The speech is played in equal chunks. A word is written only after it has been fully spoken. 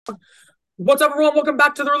What's up, everyone? Welcome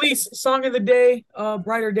back to the release song of the day,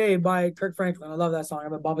 "Brighter Day" by Kirk Franklin. I love that song. I've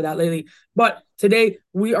been bumping that lately. But today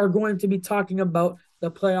we are going to be talking about the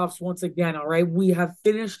playoffs once again. All right, we have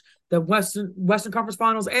finished the Western Conference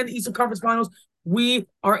Finals and the Eastern Conference Finals. We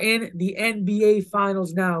are in the NBA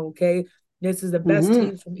Finals now. Okay, this is the best hmm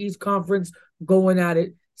teams from each conference going at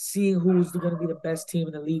it, seeing who's going to be the best team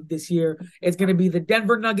in the league this year. It's going to be the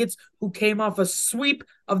Denver Nuggets, who came off a sweep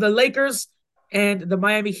of the Lakers, and the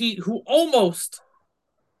Miami Heat, who almost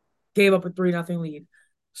gave up a 3-0 lead.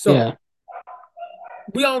 So Yeah.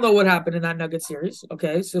 we all know what happened in that Nugget series.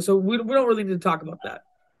 Okay. So we don't really need to talk about that.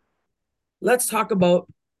 Let's talk about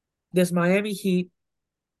this Miami Heat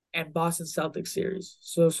and Boston Celtics series.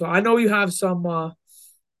 So I know you have some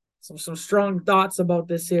strong thoughts about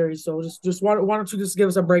this series. So just why don't you just give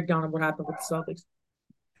us a breakdown of what happened with the Celtics?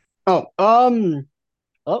 Oh,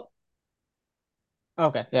 oh,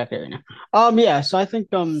 okay. Yeah, okay, right now. Yeah, so I think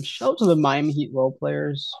shout out to the Miami Heat role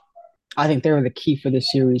players. I think they were the key for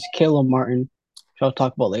this series. Caleb Martin, which I'll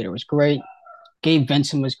talk about later, was great. Gabe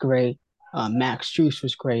Vincent was great. Max Juice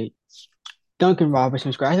was great. Duncan Robinson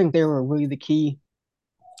was great. I think they were really the key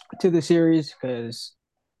to the series because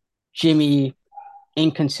Jimmy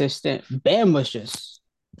inconsistent. Bam was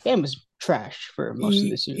trash for most of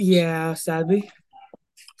the series. Yeah, sadly.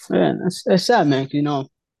 Man, that's sad, man.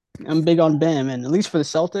 I'm big on Bam, and at least for the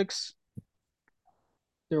Celtics,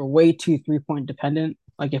 they're way too 3 point dependent.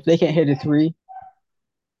 Like if they can't hit a three,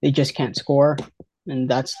 they just can't score, and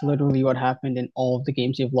that's literally what happened in all of the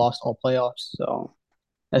games they've lost all playoffs. So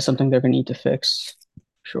that's something they're gonna need to fix.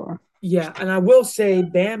 Sure. Yeah, and I will say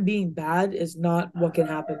Bam being bad is not what can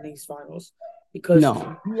happen in these finals, because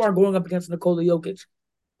No. you are going up against Nikola Jokic,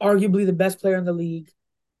 arguably the best player in the league,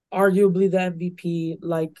 arguably the MVP.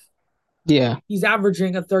 Like, Yeah. he's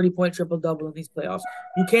averaging a 30-point triple double in these playoffs.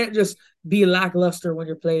 You can't just be lackluster when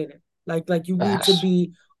you're playing it. Like you need to Fast.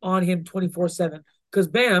 be on him 24/7. Because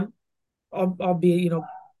Bam, albeit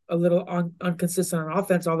a little inconsistent on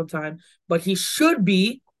offense all the time, but he should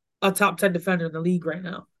be a top 10 defender in the league right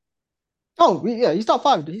now. Oh yeah, he's top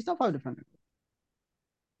five. He's top five defender.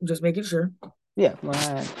 I'm just making sure. Yeah.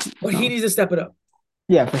 But he No. needs to step it up.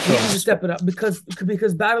 Yeah, for He needs to sure. step it up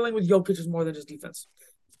because battling with Jokic is more than just defense.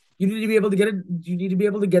 You need to be able to get it. You need to be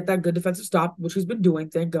able to get that good defensive stop, which he's been doing,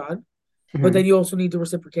 thank God. But then hmm you also need to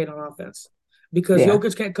reciprocate on offense, because Yeah.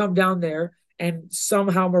 Jokic can't come down there and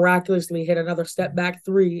somehow miraculously hit another step back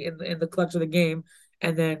three in the clutch of the game,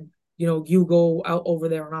 and then you go out over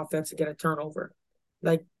there on offense and get a turnover.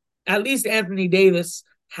 Like, at least Anthony Davis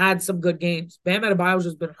had some good games. Bam Adebayo's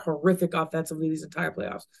just been horrific offensively these entire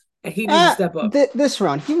playoffs, and he needs to step up. This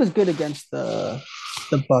round, he was good against the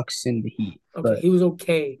Bucks and the Heat, Okay, but he was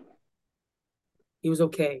okay. He was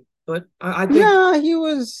okay, but I think nah, he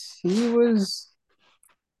was.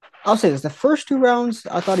 I'll say this: the first two rounds,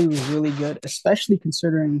 I thought he was really good, especially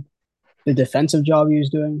considering the defensive job he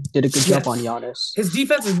was doing. Did a good job on yes, Giannis. his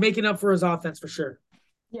defense is making up for his offense for sure.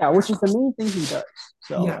 Yeah, which is the main thing he does.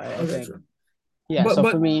 So Yeah, I okay, think, sure. yeah. But So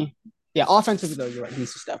but for me, yeah, offensively though, you're right. He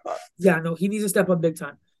needs to step up. yeah, no, he needs to step up big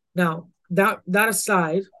time. Now, that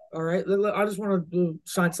aside, all right, I just want to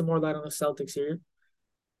shine some more light on the Celtics here.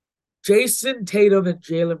 Jason Tatum and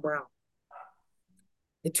Jaylen Brown,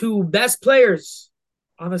 the two best players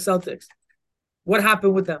on the Celtics. What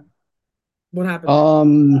happened with them? What happened there?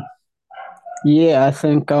 Um, yeah, I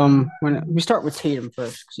think when we start with Tatum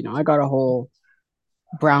first, 'cause, I got a whole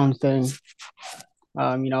Brown thing.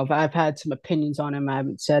 I've had some opinions on him. I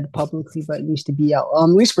haven't said publicly, but it needs to be out. At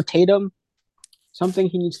least for Tatum, something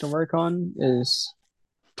he needs to work on is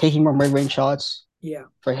taking more mid-range shots. Yeah,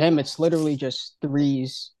 For him, it's literally just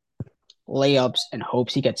threes, layups, and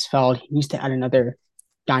hopes he gets fouled. He needs to add another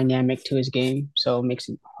dynamic to his game, so it makes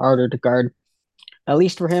it harder to guard. At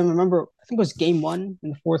least for him, remember, I think it was game one in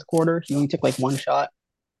the fourth quarter. He only took like one shot.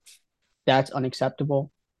 That's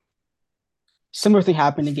unacceptable. Similar thing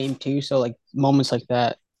happened in game two. So like moments like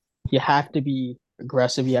that, you have to be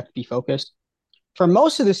aggressive. You have to be focused. For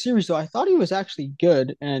most of the series, though, I thought he was actually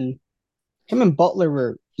good, and him and Butler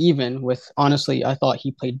were even. With honestly, I thought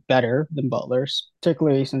he played better than Butler,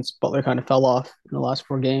 particularly since Butler kind of fell off in the last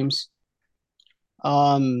four games.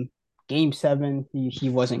 Um, Game seven, he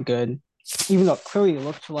wasn't good, even though it clearly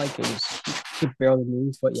looked like it was he could barely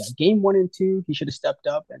move. But yeah, game one and two, he should have stepped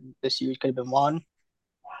up, and this series could have been won.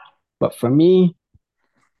 But for me,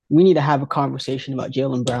 we need to have a conversation about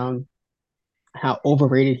Jaylen Brown, how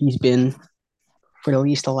overrated he's been for at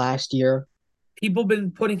least the last year. people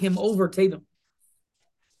been putting him over Tatum.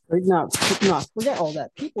 Right now, not forget all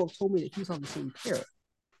that. People have told me that he's on the same pair,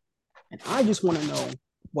 and I just want to know.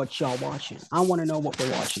 what y'all watching. I want to know what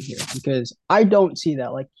we're watching here because I don't see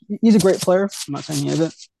that. Like he's a great player. I'm not saying he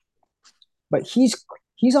isn't, but he's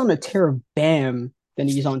on a tear of Bam than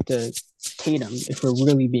he's on to Tatum, if we're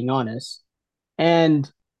really being honest. And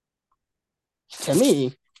to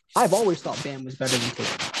me, I've always thought Bam was better than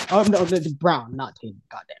Tatum. Oh no, the Brown, not Tatum.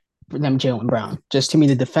 Goddamn, for them Jalen Brown. Just to me,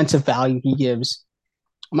 the defensive value he gives.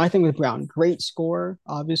 My thing with Brown, great scorer,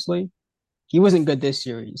 obviously. He wasn't good this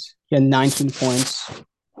series. He had 19 points,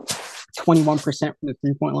 21% from the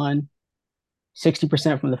 3 point line,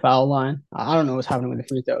 60% from the foul line. I don't know what's happening with the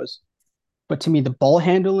free throws. But to me, the ball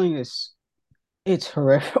handling is it's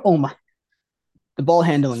horrific. Oh my, the ball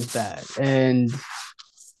handling is bad. And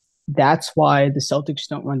that's why the Celtics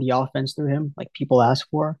don't run the offense through him like people ask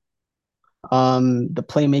for. The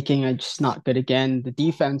playmaking is just not good again. The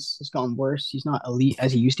defense has gotten worse. He's not elite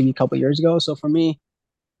as he used to be a couple years ago. So for me,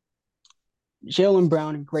 Jalen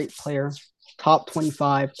Brown, great player, top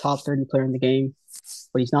 25, top 30 player in the game,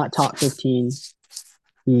 but he's not top 15.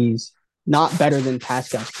 He's not better than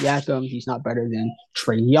Pascal Siakam. He's not better than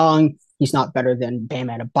Trae Young. He's not better than Bam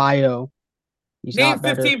Adebayo. He's Name not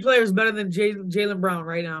better. 15 players better than Jalen Brown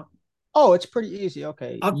right now. Oh, it's pretty easy.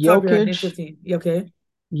 Okay. Off the top of your head, name 15. You okay?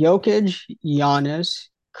 Jokic, Giannis,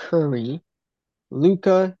 Curry,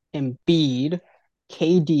 Luca, Embiid,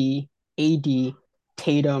 KD, AD,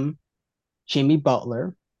 Tatum, Jimmy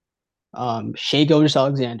Butler, Shea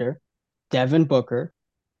Gilgeous-Alexander, Devin Booker,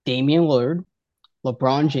 Damian Lillard,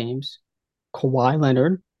 LeBron James, Kawhi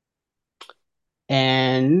Leonard,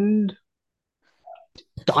 and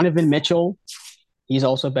Donovan Mitchell. He's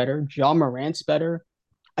also better. John Morant's better.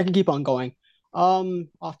 I can keep on going. Off the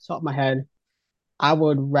top of my head, I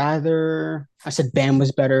would rather. I said Bam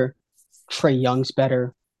was better. Trae Young's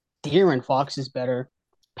better. De'Aaron Fox is better.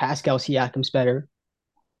 Pascal Siakam's better.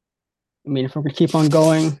 I mean, if we're gonna keep on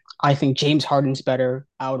going, I think James Harden's better.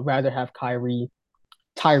 I would rather have Kyrie.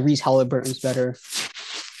 Tyrese Halliburton's better.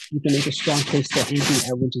 You can make a strong case that Anthony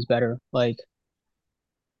Edwards is better. Like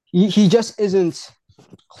he just isn't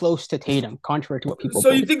close to Tatum, contrary to what people So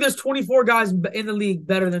you believe. think there's 24 guys in the league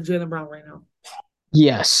better than Jalen Brown right now?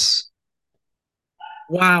 Yes.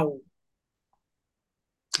 Wow.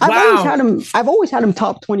 I've always had Wow. him. I've always had him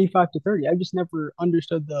top 25 to 30. I just never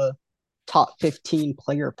understood the top 15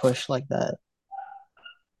 player push like that.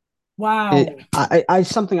 Wow.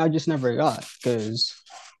 Something I just never got because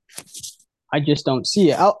I just don't see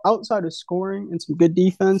it. Outside of scoring and some good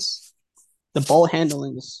defense, the ball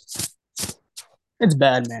handling is it's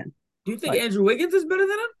bad, man. Do you think Like, Andrew Wiggins is better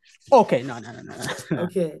than him? okay, no.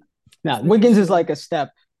 Okay. No, Just making Wiggins is sure. like a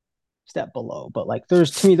step below, but like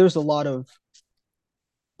there's to me there's a lot of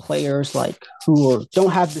players like who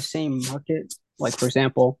don't have the same market. Like for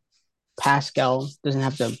example, Pascal doesn't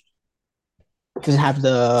have the doesn't have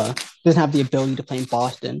the ability to play in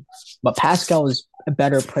Boston, but Pascal is a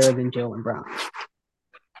better player than Jalen Brown.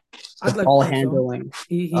 The I'd like to ball think so. handling,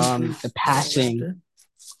 He's the better than passing. Raptor.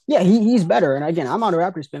 Yeah, he's better. And again, I'm not a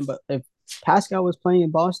Raptors fan, but if Pascal was playing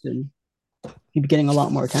in Boston, he'd be getting a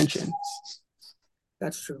lot more attention.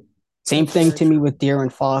 That's true. Same That's thing very to me true. with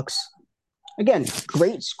De'Aaron Fox. Again,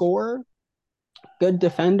 great scorer, good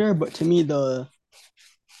defender, but to me the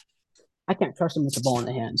I can't trust him with the ball in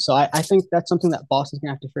the hand. So I think that's something that Boston's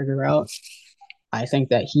gonna have to figure out. I think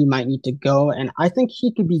that he might need to go, and I think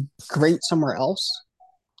he could be great somewhere else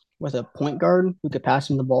with a point guard who could pass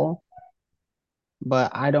him the ball.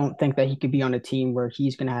 But I don't think that he could be on a team where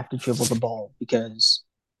he's gonna have to dribble the ball because,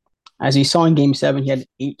 as he saw in Game Seven, he had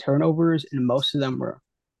 8 turnovers, and most of them were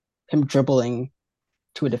him dribbling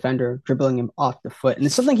to a defender, dribbling him off the foot, and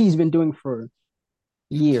it's something he's been doing for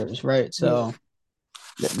years, right? Yeah. So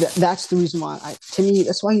that's the reason why to me,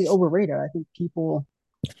 that's why he's overrated. I think people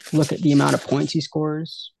look at the amount of points he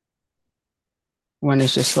scores when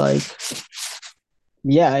it's just like,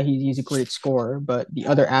 yeah, he's a great scorer, but the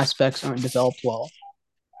other aspects aren't developed well.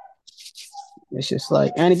 It's just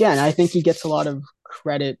like, and again, I think he gets a lot of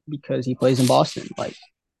credit because he plays in Boston. Like,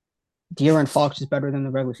 De'Aaron Fox is better than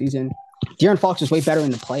the regular season. De'Aaron Fox is way better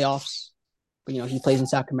in the playoffs, but he plays in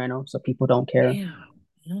Sacramento, so people don't care. Damn.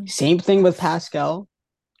 Yeah. Same thing with Pascal.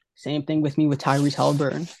 Same thing with me with Tyrese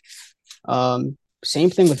Halliburton. Same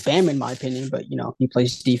thing with Bam, in my opinion, but he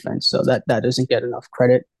plays defense, so that doesn't get enough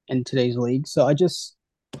credit in today's league. So I just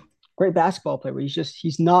great basketball player. But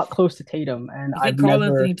he's not close to Tatum, and You think Carl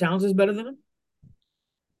Anthony Towns is better than him?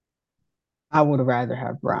 I would rather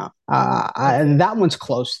have Brown. Okay. That one's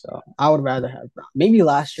close though. I would rather have Brown. Maybe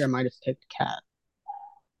last year I might have picked Cat.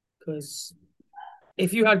 Because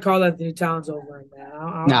if you had Carl Anthony Towns over him, man,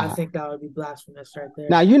 I Nah, think that would be blasphemous right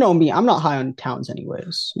now there. you know me. I'm not high on Towns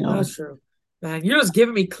anyways. That's true. Man, you're just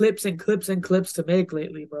giving me clips and clips and clips to make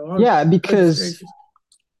lately, bro. Yeah, Goodness because gracious.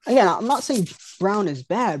 again, I'm not saying Brown is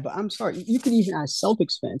bad, but I'm sorry. You could even ask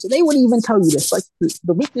Celtics fans, and they would even tell you this. Like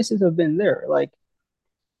the weaknesses have been there. Like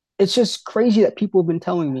it's just crazy that people have been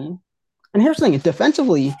telling me. And here's the thing: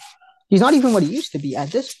 defensively, he's not even what he used to be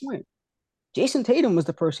at this point. Jason Tatum was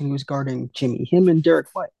the person who was guarding Jimmy, him and Derek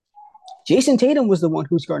White. Jason Tatum was the one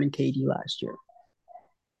who was guarding KD last year.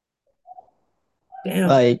 Damn.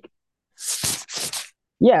 Like,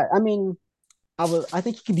 yeah, I mean, I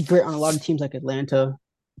think he could be great on a lot of teams like Atlanta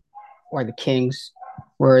or the Kings,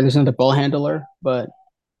 where there's another ball handler. But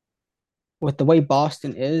with the way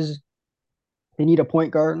Boston is, they need a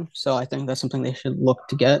point guard. So I think that's something they should look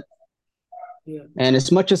to get. Yeah. And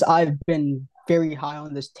as much as I've been very high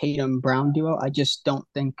on this Tatum Brown duo, I just don't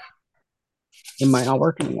think it might not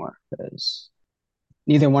work anymore because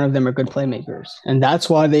neither one of them are good playmakers. And that's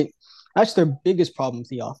their biggest problem with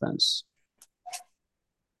the offense.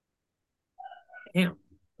 Damn.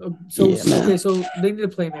 Yeah, man. Okay, so they need a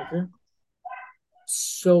playmaker.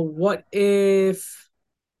 So what if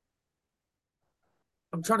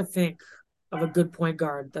I'm trying to think of a good point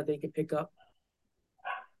guard that they could pick up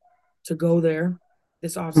to go there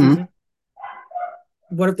this Hmm. offseason?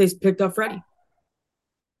 What if they picked up Freddie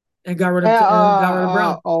and got rid of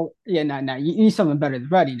Brown? Oh, yeah, no. You need something better than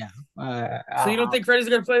Freddie now. So you don't think Freddie's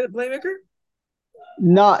gonna play the playmaker?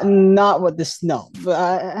 Not with this. No,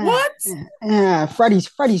 What?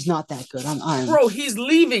 Freddie's not that good. I'm Bro, he's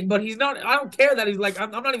leaving, but he's not. I don't care that he's like.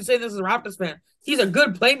 I'm not even saying this as a Raptors fan. He's a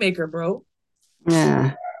good playmaker, bro.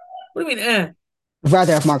 yeah. What do you mean, eh? I'd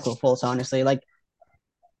rather have Marco Fultz, honestly. Like,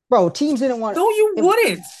 bro, teams didn't want. No, you If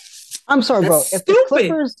wouldn't. I'm sorry, That's bro,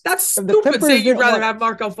 stupid. That's if the stupid Clippers saying you'd didn't rather want have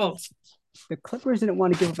Markel Fultz. the Clippers didn't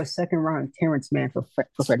want to give up a second round of Terrence Mann for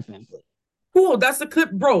Fred VanVleet. Cool, that's the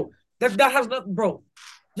clip, bro. That has nothing, bro.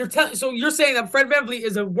 You're saying that Fred VanVleet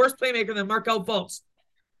is a worse playmaker than Markel Fultz.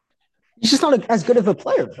 He's just not as good of a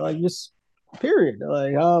player. Like, just period.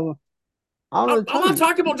 Like, I don't know what to I'm tell not you.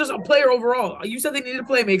 talking about just a player overall. You said they needed a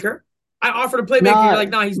playmaker. I offered a playmaker. You're Nah, like,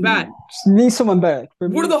 nah, he's bad. need someone better. For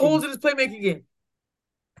What are me, the holes in his playmaking game?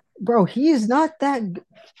 bro, he is not that.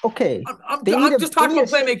 Okay, I'm just they talking need a about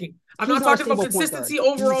sta- playmaking. I'm He's not not a talking about stable point guard. consistency,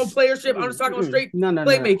 overall playership. I'm just talking about straight No.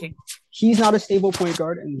 playmaking. He's not a stable point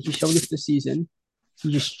guard, and he showed this this season.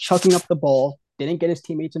 He's just chucking up the ball. Didn't get his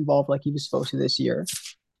teammates involved like he was supposed to this year.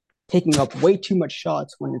 Taking up way too much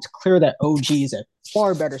shots when it's clear that OG is a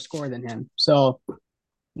far better scorer than him. So,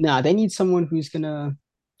 nah, they need someone who's gonna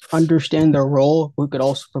understand their role, who could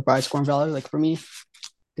also provide scoring value. Like for me,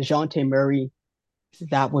 DeJounte Murray,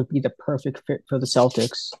 that would be the perfect fit for the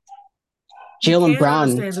Celtics. He Jalen can Brown,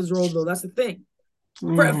 understand his role though. That's the thing.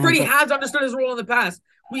 yeah, Freddie but has understood his role in the past.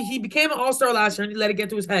 He became an all star last year and he let it get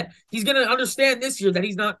to his head. He's gonna understand this year that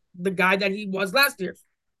he's not the guy that he was last year.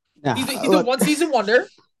 nah, He's a look, one season wonder.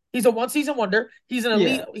 He's a one season wonder. He's an elite.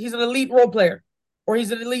 yeah, He's an elite role player, or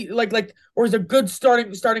he's an elite or he's a good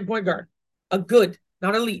starting point guard. A good,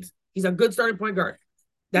 not elite. He's a good starting point guard.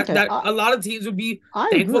 okay, That a lot of teams would be I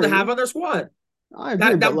thankful to have agree, on their squad. but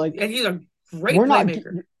That like and he's a great we're not,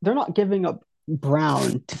 playmaker. they're not giving up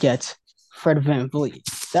Brown to get Fred VanVleet.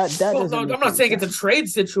 That Well, no, doesn't I'm make not any saying it's a sense. trade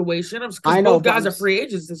situation. Because I know, both guys are free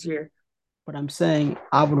agents this year. but I'm saying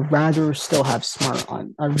I would rather still have Smart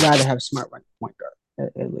on. I'd rather have Smart run point guard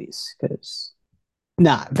at least because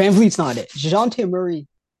nah, Van Vliet's not it. Dejounte Murray,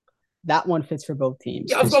 that one fits for both teams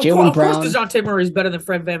Yeah, because Jalen of course, Brown, Dejounte Murray is better than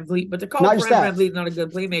Fred VanVleet, but to call not just Fred that, VanVleet not a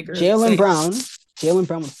good playmaker is Jalen insane. Brown, Jalen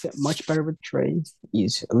Brown would fit much better with Trey.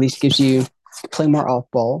 He's at least gives you play more off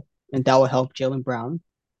ball, and that will help Jalen Brown.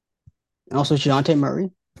 And also Dejounte Murray,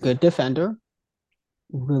 good defender,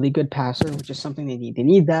 really good passer, which is something they need. They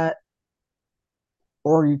need that,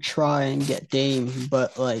 or you try and get Dame,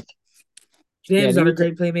 but like, yeah, Dame's they not a need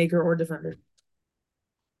to. great playmaker or defender.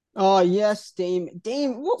 Oh yes, Dame.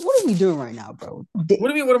 Dame, what are we doing right now, bro? What do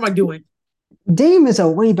you mean? What am I doing? Dame is a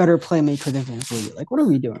way better playmaker than Van Vliet. Like, what are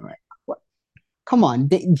we doing right now? What? Come on,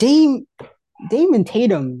 Dame and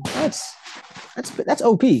Tatum. That's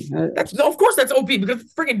OP. That's no, of course that's OP because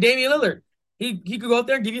freaking Damian Lillard. He could go out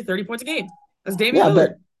there and give you 30 points a game. That's Damian Yeah, Lillard.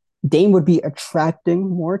 but Dame would be attracting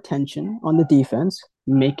more attention on the defense,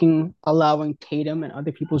 allowing Tatum and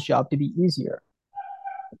other people's job to be easier.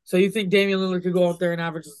 So you think Damian Lillard could go out there and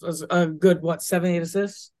average a good what 7, 8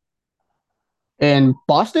 assists? And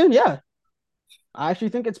Boston, yeah, I actually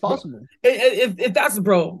think it's Bro, possible. if that's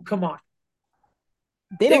bro, come on.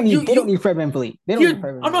 They don't need Fred VanVleet. They don't need Here,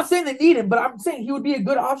 Fred I'm VanVleet. not saying they need him, but I'm saying he would be a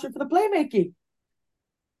good option for the playmaking.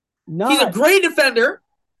 He's a Not great defender.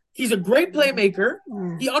 He's a great playmaker.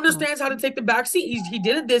 Mm, He understands how to take the back seat. He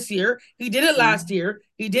did it this year. He did it last mm. year.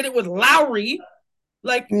 He did it with Lowry.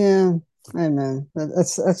 Like, Yeah, hey man,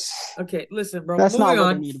 okay, listen, bro. that's not Moving what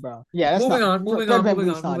they on. need, bro. Yeah, that's Moving not on. Moving Fred on. Van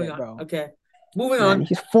Moving on. not Moving it, on. bro. Okay. Moving Man, on.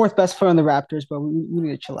 he's fourth best player on the Raptors, but we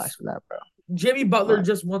need to chillax with that, bro. Jimmy Butler Like,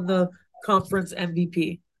 just won the conference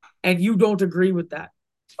MVP, and you don't agree with that.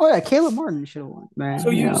 oh yeah, Caleb Martin should have won, So man.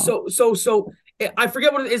 You you know, so I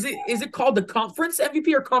forget what it is. It called the conference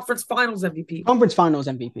MVP or conference finals MVP? conference finals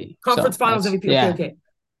MVP. Conference So finals that's MVP. Okay, yeah. okay.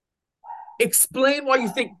 Explain why you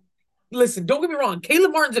think. Listen, don't get me wrong.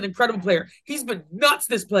 Caleb Martin's an incredible player. He's been nuts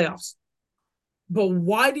this playoffs. But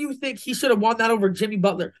why do you think he should have won that over Jimmy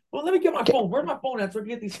Butler? Well, let me get my Okay. phone. Where's my phone at so I can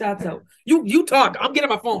get these stats out? You talk. I'm getting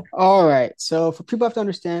my phone. All right. So for people have to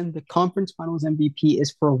understand, the conference finals MVP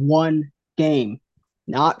is for one game,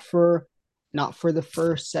 not for not for the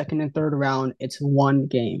first, second, and third round. It's one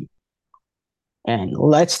game. And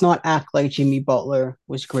let's not act like Jimmy Butler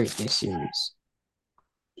was great this series.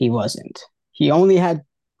 He wasn't. He only had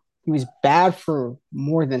he was bad for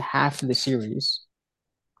more than half of the series.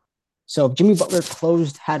 So if Jimmy Butler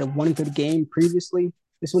closed had a one good game previously,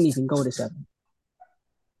 this wouldn't even go to seven.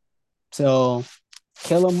 So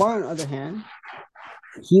Caleb Martin, on the other hand,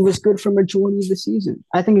 he was good for majority of the season.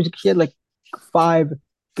 I think he had like five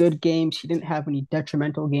good games. He didn't have any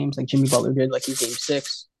detrimental games like Jimmy Butler did, like in game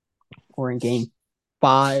six or in game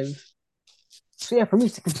five. So yeah, for me,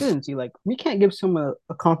 it's the consistency. Like we can't give someone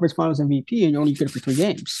a conference finals MVP and you're only good for 3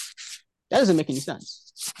 games. That doesn't make any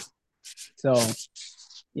sense. So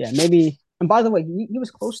yeah, maybe. And by the way, he was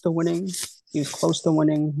close to winning. He was close to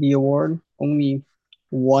winning the award. Only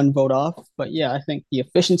one vote off. But yeah, I think the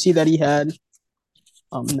efficiency that he had,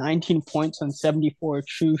 19 points on 74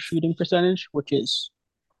 true shooting percentage, which is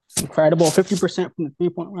incredible. 50% from the 3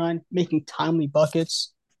 point line, making timely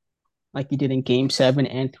buckets like he did in game seven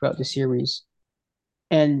and throughout the series.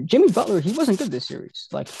 And Jimmy Butler, he wasn't good this series.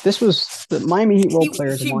 Like this was the Miami Heat role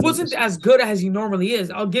players He wanted wasn't this as series. good as he normally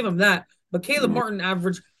is. I'll give him that. But Caleb Yeah. Martin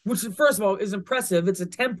average, which first of all is impressive. It's a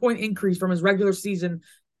 10-point increase from his regular season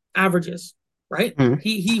averages, right? Mm-hmm.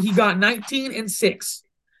 He got 19 and 6.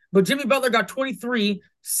 But Jimmy Butler got 23,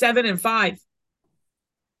 7 and 5.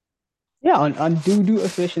 Yeah, on due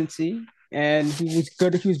efficiency, and he was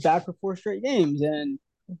good. He was bad for 4 straight games, and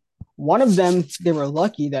one of them they were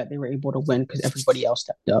lucky that they were able to win because everybody else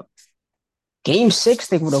stepped up. Game six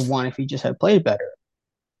they would have won if he just had played better.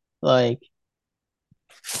 Like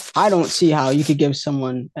I don't see how you could give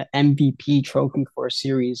someone an MVP trophy for a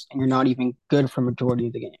series and you're not even good for majority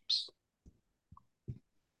of the games.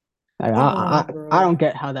 Like, Come on, I bro. don't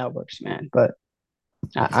get how that works, man. But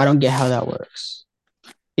I don't get how that works.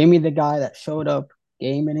 Give me the guy that showed up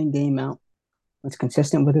game in and game out, was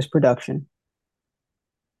consistent with his production.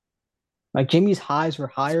 Like Jimmy's highs were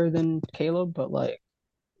higher than Caleb, but like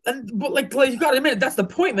But like you gotta admit that's the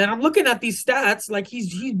point, man. I'm looking at these stats. Like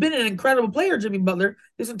he's been an incredible player, Jimmy Butler.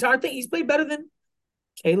 This entire thing, he's played better than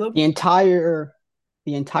Caleb. the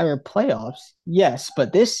entire playoffs, yes,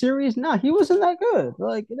 but this series, nah, he wasn't that good.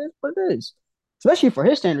 Like it is what it is, especially for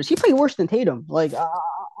his standards. He played worse than Tatum. Like I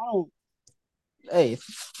don't. Hey,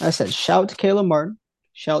 I said shout out to Caleb Martin,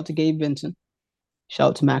 shout out to Gabe Vincent, shout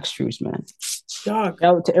out to Max Strus, man, Dog,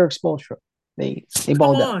 shout out to Eric Spoelstra. They come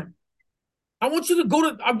balled out. on. I want you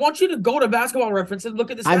to go to basketball reference and look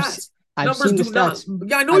at the I've stats. I've Numbers seen the do not. stats.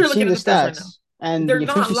 Yeah, I know I've you're looking seen at the the stats right now. stats, and They're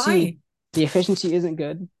not lying. the efficiency isn't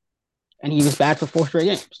good, and he was bad for 4 straight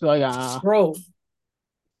games. So like, Bro,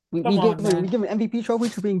 come on, we man. give an MVP trophy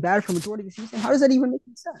for being bad for majority of the season. How does that even make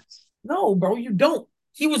any sense? No, bro, you don't.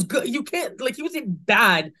 He was good. You can't like he wasn't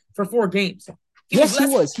bad for 4 games. He was Yes, he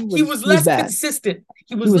less was. he was He was less bad. consistent. He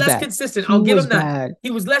He was was less bad. consistent. I'll He give was him that. bad.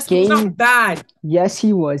 He was not Game. bad. Yes,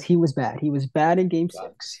 he was. He was bad. He was bad in game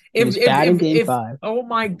six. He was bad in game If five. oh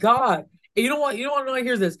my god. You know what? You know what?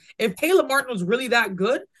 Here's this. If Caleb Martin was really that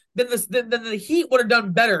good, then the Heat would have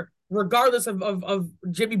done better, regardless of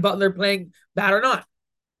Jimmy Butler playing bad or not.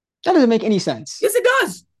 That doesn't make any sense. Yes, it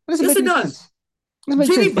does. That doesn't Yes, make it any does. sense. It doesn't make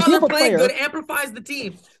sense. Jimmy If you have Butler a playing good player, amplifies the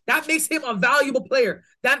team. That makes him a valuable player.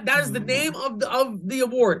 That is the name of the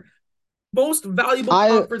award. Most valuable I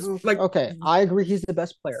conference like okay, I agree he's the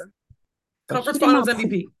best player, but conference finals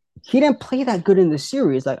MVP. he didn't play that good in the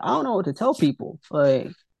series. Like I don't know what to tell people. Like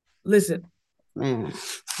Listen, man,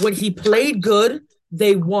 when he played good,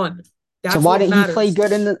 they won. so That's what matters.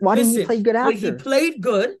 why didn't he Listen, play good when he after? played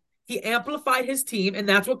good, he amplified his team, and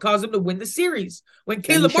that's what caused him to win the series. When Then he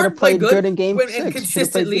Caleb should have Martin played played good, good in game when and six. He should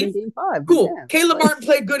have played good in consistently, game five. But cool. damn, Caleb like Martin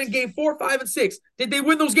played good in game 4, 5, and 6. Did they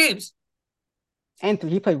win those games? and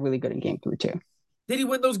three, he played really good in game three too. Did he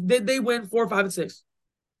win those? Did they win 4, 5, and 6?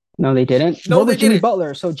 No, they didn't. No, Where they was Jimmy didn't.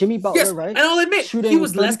 Butler? So Jimmy Butler, Yes, right? and I'll admit he Shooting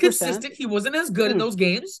was less 30%. consistent. He wasn't as good in Mm. those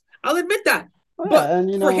games. I'll admit that. Oh, But yeah.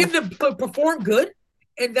 And, for him to perform good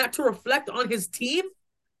and that to reflect on his team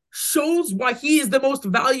shows why he is the most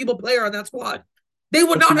valuable player on that squad. They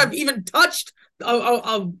would if not you, have even touched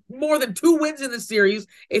more than 2 wins in the series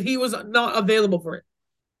if he was not available for it.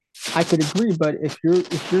 I could agree, but if you're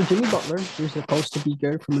Jimmy Butler, you're supposed to be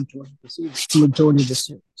good for majority of the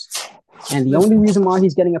series. And the only Listen, reason why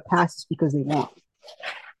he's getting a pass is because they want.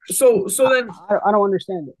 so I, then I don't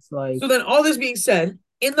understand this. Like, all this being said,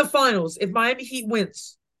 in the finals, if the Miami Heat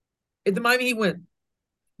win,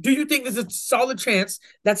 do you think there's a solid chance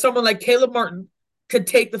that someone like Caleb Martin could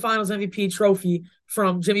take the Finals MVP trophy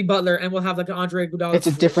from Jimmy Butler and we'll have like an Andre Iguodala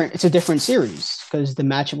situation? it's a different series because the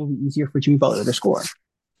matchup will be easier for Jimmy Butler to score.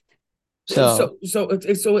 So So,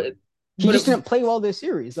 he but just didn't play well this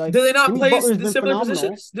series. Like do they not Jimmy play Butler's the been similar phenomenal.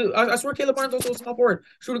 positions? I swear Caleb Martin's also a small forward,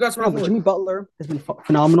 shooter guard, No, small but forward. Jimmy Butler has been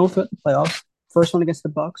phenomenal for the playoffs. First one against the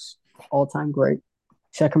Bucks, all time great.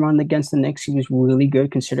 Second round against the Knicks, he was really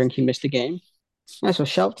good considering he missed a game. Yeah, so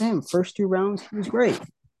shout to him. First 2 rounds, he was great.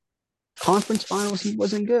 Conference finals, he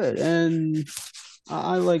wasn't good, and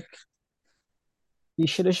I like he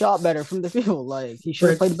should have shot better from the field. Like he should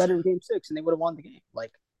have But played better in Game 6, and they would have won the game.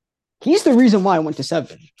 Like he's the reason why I went to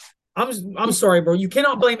 7. I'm sorry, bro. You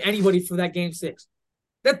cannot blame anybody for that game 6.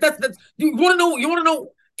 That's you want to know? You want to know?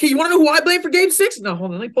 Okay, you want to know who I blame for game 6? No,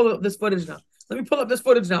 hold on. Let me pull up this footage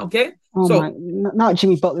now. Okay? Oh my, So not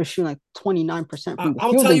Jimmy Butler shooting like 29% from the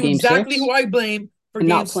I'll field tell in you Game exactly who Six I blame for and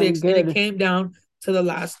game not playing six, and it good. came down to the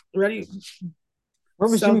last. Ready? Where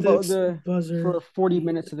was Jimmy Celtics Butler buzzer. for 40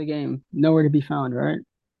 minutes of the game? Nowhere to be found, right?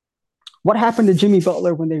 What happened to Jimmy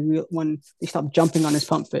Butler when they stopped jumping on his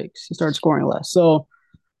pump fakes? He started scoring less. So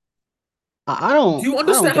Do you I don't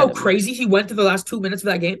understand how get it, man. crazy he went to the last 2 minutes of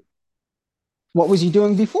that game? What was he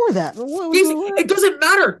doing before that? It doesn't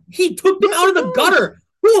matter. He took them Yes, out it of the does. gutter.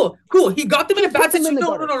 Cool, cool. He got them in He a bad put them in situation. the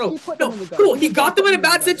No, no, gutter. no, no, He put them no. in the gutter. Cool. He He did not got them put in a them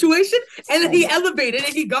in the bad gutter. situation, and then Oh he my, elevated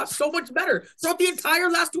and he got so much better throughout the entire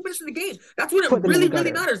last 2 minutes of the game. That's when it put them in the really,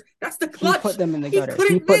 really gutter. matters. That's the He put clutch. them in the He gutter. He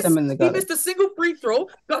couldn't put miss. them in the He gutter. missed a single free throw,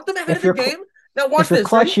 got them ahead of If the you're game. Now watch if you're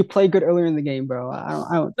this. Ready? clutch, you play good earlier in the game, bro. I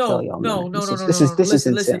don't tell No, y'all, man. no, no, This no, is no, this no, is no, no. this is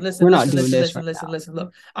Listen, insane. listen, listen, We're not listen, doing listen, this listen, right listen, now. listen.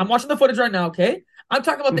 Look, I'm watching the footage right now, okay? I'm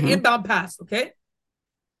talking about the Mm-hmm. inbound pass, okay?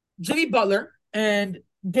 Jimmy Butler and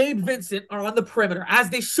Gabe Vincent are on the perimeter, as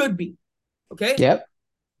they should be, okay? Yep.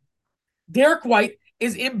 Derek White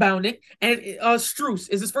is inbounding, and Struess,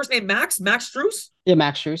 is his first name Max? Max Struess? Yeah,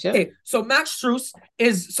 Max Strus. Yep. Okay, so Max Struess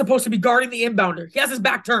is supposed to be guarding the inbounder. He has his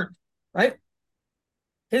back turned, right?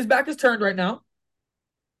 His back is turned right now.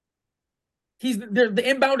 The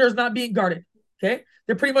inbounder is not being guarded. Okay,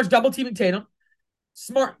 they're pretty much double teaming Tatum.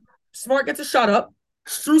 Smart gets a shot up.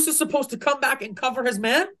 Struess is supposed to come back and cover his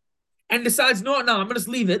man, and decides no, I'm gonna just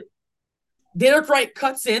leave it. Derek Wright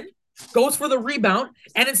cuts in, goes for the rebound,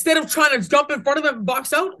 and instead of trying to jump in front of him and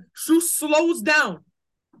box out, Struess slows down.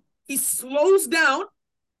 He slows down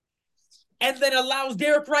and then allows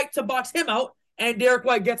Derek Wright to box him out. And Derek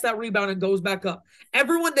White gets that rebound and goes back up.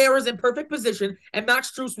 Everyone there is in perfect position, and Max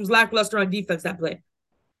Struess was lackluster on defense that play.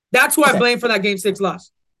 That's who I Okay. blame for that game 6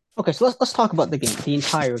 loss. Okay. So let's talk about the game, the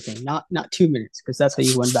entire game, not 2 minutes, because that's how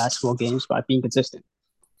you win basketball games by being consistent.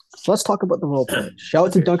 So let's talk about the role players. Shout out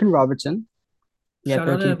Let's to hear it. Duncan Robertson. He had Shout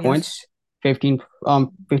out to 13 him, yes. points,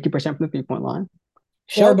 50% from the 3 point line.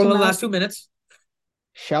 Shout out Horrible to in the Matt. last 2 minutes.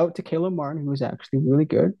 Shout out to Caleb Martin, who was actually really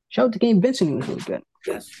good. Shout out to Gabe Vincent, who was really good.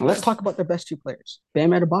 Yes. Now let's talk about their best 2 players. Bam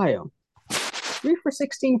Adebayo, 3 for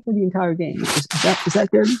 16 for the entire game. Is that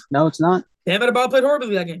good? No, it's not. Bam Adebayo played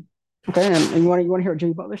horribly that game. Okay, and you want to hear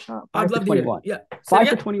Jimmy Butler shot? I'd Five for love to hear it. 21. Yeah. Say it Five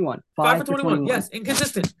for again. 21. Five for Five for 21. 21. Yes.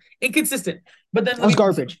 Inconsistent. Inconsistent. But then That let was me.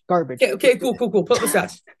 garbage. Garbage. Okay. Cool. Put up the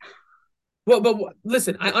stats. Well, but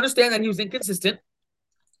listen, I understand that he was inconsistent.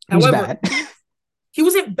 He was However, bad. he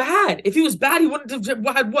wasn't bad. If he was bad, he wouldn't have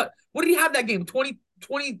had what? What did he have that game? 20,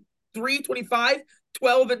 23, 25,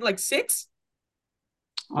 12, and like 6?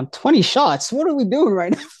 On 20 shots. What are we doing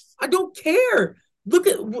right now? I don't care. Look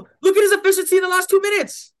at his efficiency in the last 2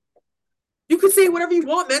 minutes. You could say whatever you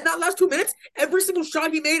want, man. That last 2 minutes, every single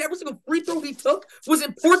shot he made, every single free throw he took was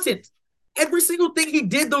important. Every single thing he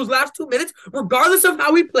did those last 2 minutes, regardless of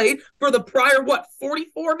how he played for the prior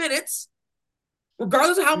 44 minutes,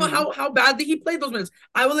 regardless of how badly he played those minutes,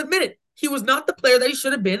 I will admit it. He was not the player that he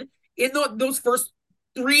should have been in those first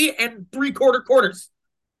 3 and 3/4 quarters.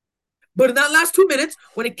 But in that last 2 minutes,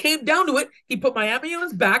 when it came down to it, he put Miami on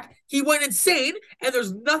his back. He went insane, and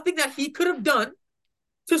there's nothing that he could have done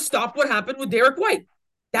to stop what happened with Derek White.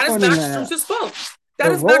 That Oh is no, Max no, no. Struess's fault. That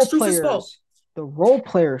The is Max role Struess's fault. players, the role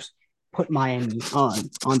players put Miami on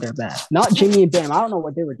their back. Not Jimmy and Bam. I don't know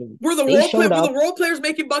what they were doing. Were the They role play showed were the up. role players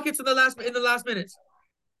making buckets in the last minutes?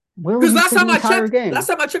 Where was Because he for the entire last game?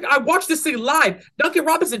 time I checked, I watched this thing live. Duncan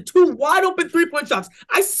Robinson, two wide open 3-point shots.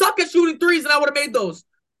 I suck at shooting threes, and I would have made those.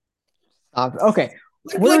 Okay.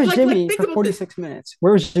 Where was Like, Jimmy think for about this. 46 minutes?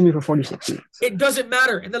 Where was Jimmy for 46 minutes? It doesn't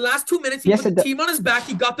matter. In the last 2 minutes, he Yes, put the team on his back.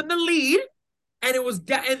 He got them the lead, and it was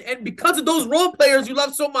and because of those role players you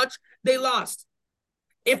love so much, they lost.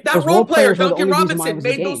 If that those role role player players were the Duncan only reason why it Robinson was a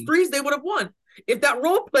made those game. threes, they would have won. If that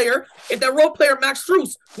role player Max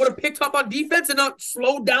Strus would have picked up on defense and not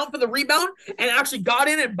slowed down for the rebound and actually got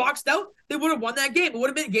in and boxed out, they would have won that game. It would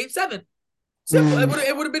have been game 7. Simple. Mm,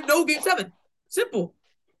 It would have been no game 7. Simple.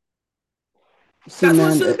 see, That's what it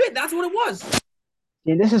man, should have been. That's what it was.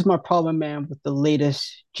 yeah, this is my problem, man, with the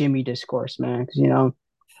latest Jimmy discourse, man. Because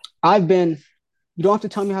I've been. You don't have to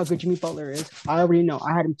tell me how good Jimmy Butler is. I already know.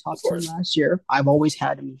 I had him top Of 10 course. last year. I've always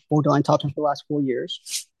had him borderline top 10 for the last 4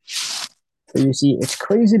 years. So you see, it's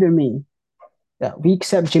crazy to me that we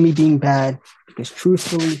accept Jimmy being bad because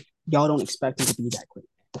truthfully, y'all don't expect him to be that great.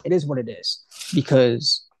 It is what it is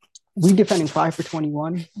because we defending 5 for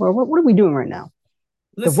 21. Well, what are we doing right now?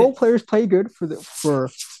 The role Listen, players play good for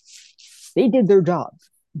they did their job.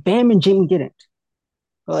 Bam and Jimmy didn't.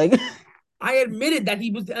 Like I admitted that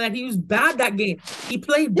he was bad that game. He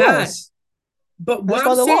played bad. yes, But what that's I'm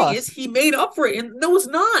why they saying is lost. he made up for it. And no, it's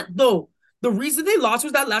not, though. The reason they lost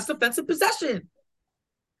was that last offensive possession.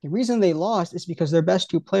 The reason they lost is because their best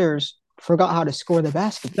two players forgot how to score the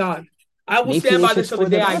basketball. Dog, I will Maybe stand they by should this till the score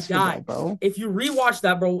the day I basketball, die. bro. If you rewatch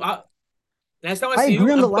that, bro, next time I I see you,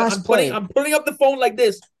 agree on the last play. I'm putting up the phone like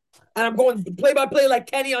this, and I'm going play by play like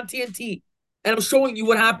Kenny on TNT, and I'm showing you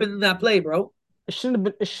what happened in that play, bro. It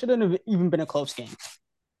shouldn't have even been a close game.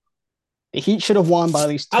 The Heat should have won by at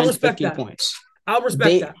least I'll 10 to respect 15 that. points. I'll respect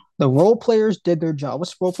They that. the role players did their job.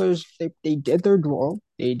 What's role players? They did their role.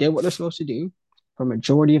 They did what they're supposed to do for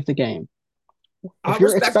majority of the game. If I'll you're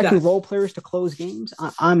respect expecting that. role players to close games,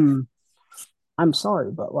 I'm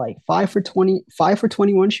sorry, but like 5 for 20, 5 for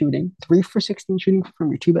 21 shooting, 3 for 16 shooting from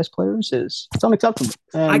your two best players is it's unacceptable.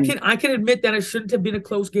 And I can admit that it shouldn't have been a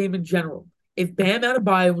close game in general. If Bam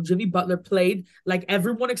Adebayo and Jimmy Butler played like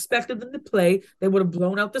everyone expected them to play, they would have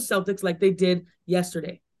blown out the Celtics like they did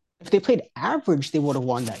yesterday. if they played average, they would have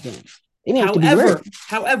won that game. They didn't have to be great.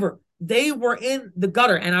 However, they were in the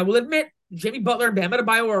gutter, and I will admit, Jimmy Butler and Bam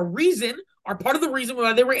Adebayo are part of the reason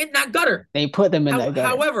why they were in that gutter. They put them in that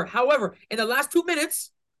gutter. However, in the last 2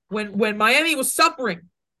 minutes, when Miami was suffering,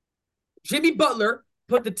 Jimmy Butler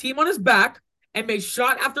put the team on his back and made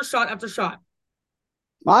shot after shot after shot.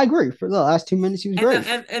 I agree. For the last 2 minutes, he was And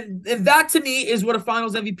great. and that to me is what a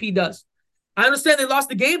Finals MVP does. I understand they lost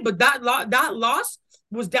the game, but that loss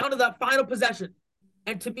was down to that final possession.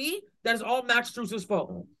 And to me, that is all Max Strus's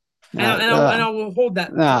fault. And I will hold that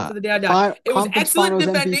to the day I die. It was Conference excellent Finals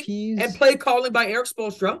defending and MVPs, play calling by Eric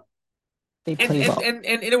Spoelstra, they and play and, well. and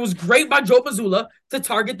and it was great by Joe Mazzulla to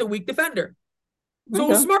target the weak defender. So it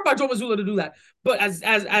was Okay. smart by Joe Mazzulla to do that. But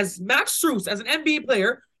as Max Strus, as an NBA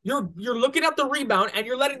player, you're looking at the rebound and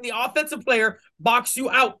you're letting the offensive player box you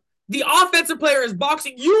out. The offensive player is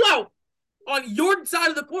boxing you out on your side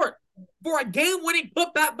of the court for a game-winning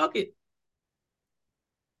putback bucket.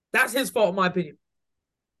 That's his fault, in my opinion.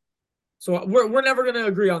 So we're never gonna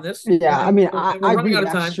agree on this, Yeah, I mean, and I we're running agree. out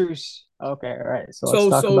of Max time. Strus. Okay, all right. So let's So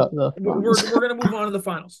talk about so the we're finals. we're gonna move on to the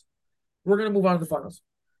finals. We're gonna move on to the finals.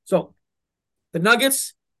 So the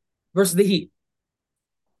Nuggets versus the Heat.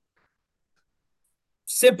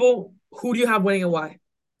 Simple. Who do you have winning and why?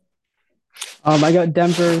 I got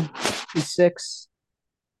Denver in six,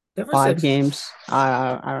 Denver 6. 5 games.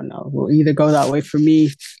 I don't know. We'll either go that way for me.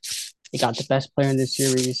 They got the best player in this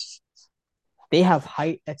series. They have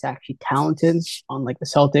height that's actually talented, unlike the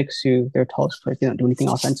Celtics, who their tallest player don't do anything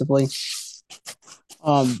offensively.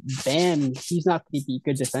 Bam, he's not going to be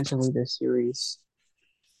good defensively this series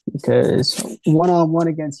because 1-on-1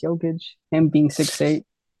 against Jokic, him being 6'8",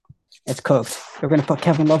 it's cooked. They're going to put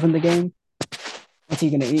Kevin Love in the game. What's he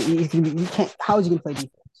going to? He can't. How is he going to play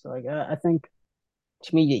defense? So like, I think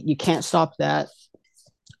to me, you can't stop that.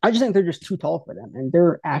 I just think they're just too tall for them, and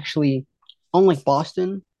they're actually, unlike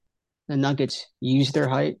Boston, the Nuggets use their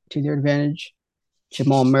height to their advantage.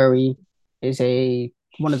 Jamal Murray is a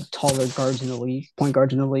one of the taller guards in the league, point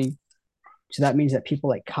guards in the league. So that means that people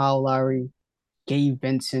like Kyle Lowry, Gabe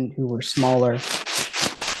Vincent, who were smaller,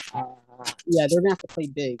 uh, yeah, they're gonna have to play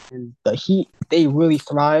big. And the Heat, they really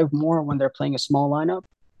thrive more when they're playing a small lineup.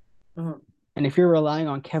 Uh-huh. And if you're relying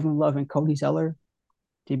on Kevin Love and Cody Zeller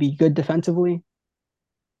to be good defensively,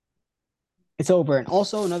 it's over. And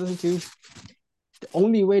also another thing too, the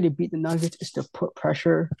only way to beat the Nuggets is to put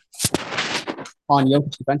pressure on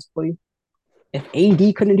Jokic defensively. If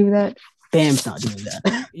AD couldn't do that, Bam's not doing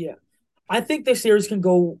that. Yeah. I think this series can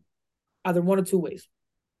go either one of two ways.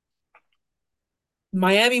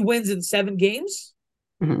 Miami wins in 7 games,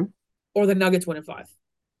 Mm-hmm. or the Nuggets win in 5.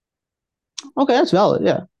 Okay, that's valid.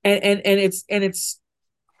 Yeah. And it's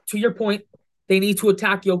to your point, they need to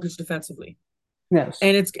attack Jokic defensively. Yes.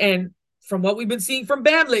 And from what we've been seeing from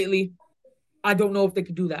Bam lately, I don't know if they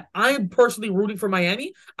could do that. I am personally rooting for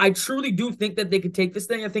Miami. I truly do think that they could take this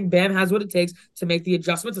thing. I think Bam has what it takes to make the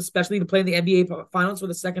adjustments, especially to play in the NBA Finals for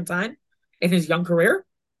the second time in his young career.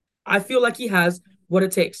 I feel like he has what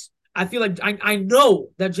it takes. I feel like I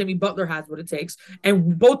know that Jimmy Butler has what it takes.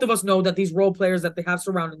 And both of us know that these role players that they have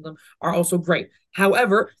surrounding them are also great.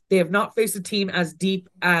 However, they have not faced a team as deep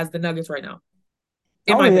as the Nuggets right now,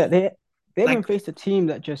 in Oh my yeah, opinion. they haven't Like faced a team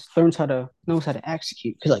that just learns how to knows how to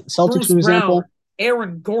execute. Because like the Celtics, Bruce for Brown, example,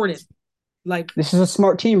 Aaron Gordon, like this is a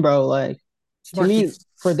smart team, bro. Like to smart me, team.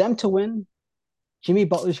 for them to win, Jimmy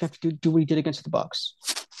Butler's gonna have to do what he did against the Bucks.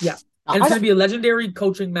 Yeah. Now, And it's going to be a legendary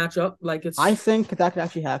coaching matchup. Like I it's, think that could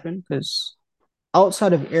actually happen because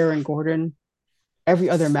outside of Aaron Gordon, every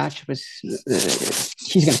other matchup is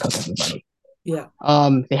he's gonna cook everybody. yeah.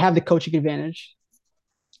 They have the coaching advantage.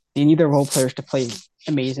 They need their role players to play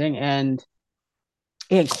amazing, and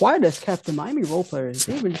quiet as kept the Miami role players.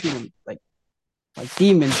 They've been shooting like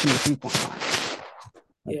demons from the 3 point line.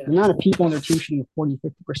 Like Yeah. the amount of people on their team shooting 40,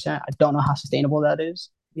 50%, I don't know how sustainable that is.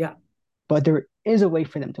 Yeah. But there is a way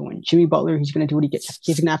for them to win. Jimmy Butler, he's going to do what he gets.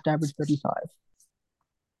 He's going to have to average 35.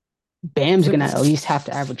 Bam's going to at least have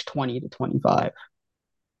to average 20 to 25.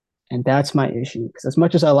 And that's my issue. Because as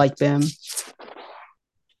much as I like Bam,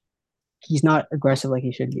 he's not aggressive like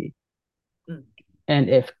he should be. Mm. And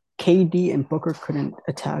if KD and Booker couldn't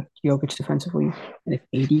attack Jokic defensively, and if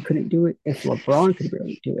AD couldn't do it, if LeBron could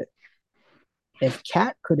really do it, if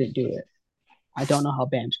Cat couldn't do it, I don't know how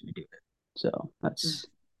Bam's going to do it. So Mm. that's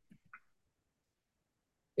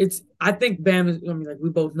I think Bam is, I mean, like we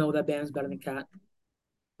both know that Bam is better than Cat.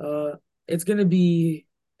 Uh, it's going to be,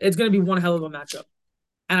 it's going to be one hell of a matchup.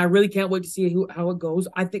 And I really can't wait to see how it goes.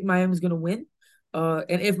 I think Miami's going to win.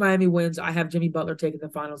 And if Miami wins, I have Jimmy Butler taking the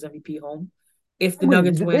Finals MVP home. If the I mean,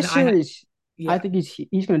 Nuggets win, this series. I yeah. think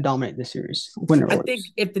he's going to dominate this series, win I or think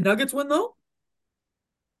lose. if the Nuggets win though,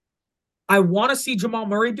 I want to see Jamal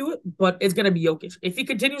Murray do it, but it's going to be Jokic. If he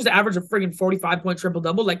continues to average a friggin' 45-point triple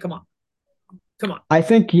double, like come on, come on, I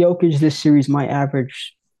think Jokic this series might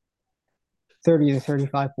average 30 to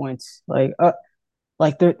 35 points. Like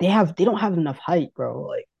they don't have enough height,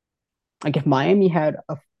 bro. Like if Miami had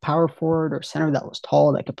a power forward or center that was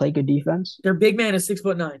tall that could play good defense. their big man is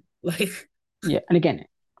 6'9". Like Yeah, and again,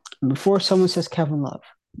 before someone says Kevin Love,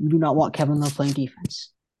 you do not want Kevin Love playing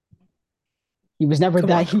defense. He was never come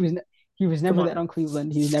that. on, He was come never on. that on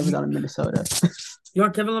Cleveland. He was never You that on Minnesota. you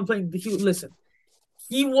want Kevin Love playing? Listen,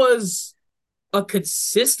 he was a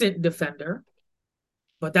consistent defender,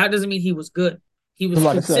 but that doesn't mean he was good. He I was was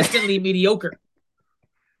about to say, consistently mediocre.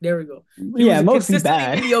 There we go. He was yeah, a mostly consistently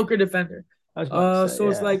bad. mediocre defender. I was about to say, So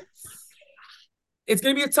it's yeah. like it's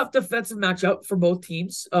gonna be a tough defensive matchup for both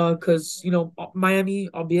teams. Because Miami,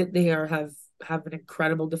 albeit they have an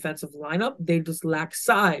incredible defensive lineup, they just lack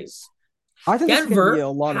size. I think this is going to be Denver a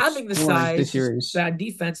lot of having the scoring size, this just series. bad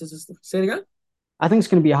defenses. Say it again. I think it's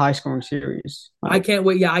going to be a high scoring series. I Like, can't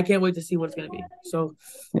wait. Yeah, I can't wait to see what it's gonna be. So,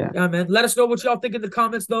 yeah, yeah, man. Let us know what y'all think in the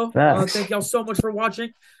comments, though. facts. Thank y'all so much for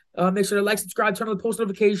watching. Make sure to like, subscribe, turn on the post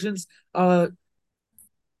notifications.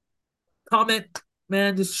 Comment,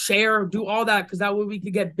 man, just share, do all that because that way we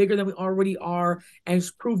can get bigger than we already are and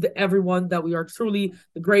prove to everyone that we are truly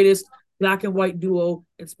the greatest black and white duo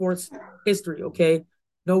in sports history. Okay,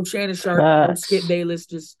 no Shannon Sharp, no Skip Facts. Bayless,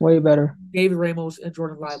 just Way better. David Ramos and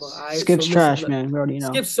Jordan Lima. All right, so Skip's listen, trash, man. We already know.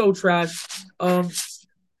 Skip's so trash.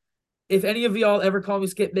 If any of y'all ever call me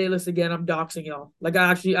Skip Bayless again, I'm doxing y'all. Like I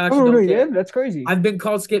Oh, actually don't really care. did? That's crazy. I've been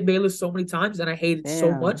called Skip Bayless so many times and I hate it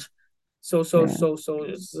so Damn. much. So Yeah.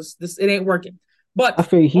 it's just, this it ain't working. But I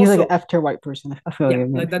feel you. He's like an also, F tier white person. I feel yeah, you,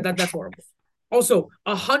 man. like that's horrible. Also,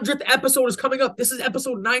 100th episode is coming up. This is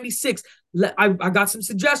episode 96. I got some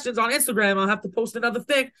suggestions on Instagram. I'll have to post another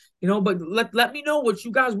thing, but let me know what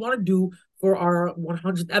you guys want to do for our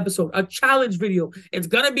 100th episode. A challenge video. It's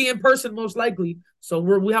going to be in person most likely. So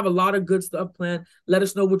we have a lot of good stuff planned. Let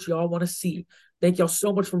us know what y'all want to see. Thank y'all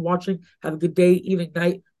so much for watching. Have a good day, evening,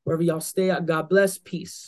 night, wherever y'all stay at. God bless. Peace.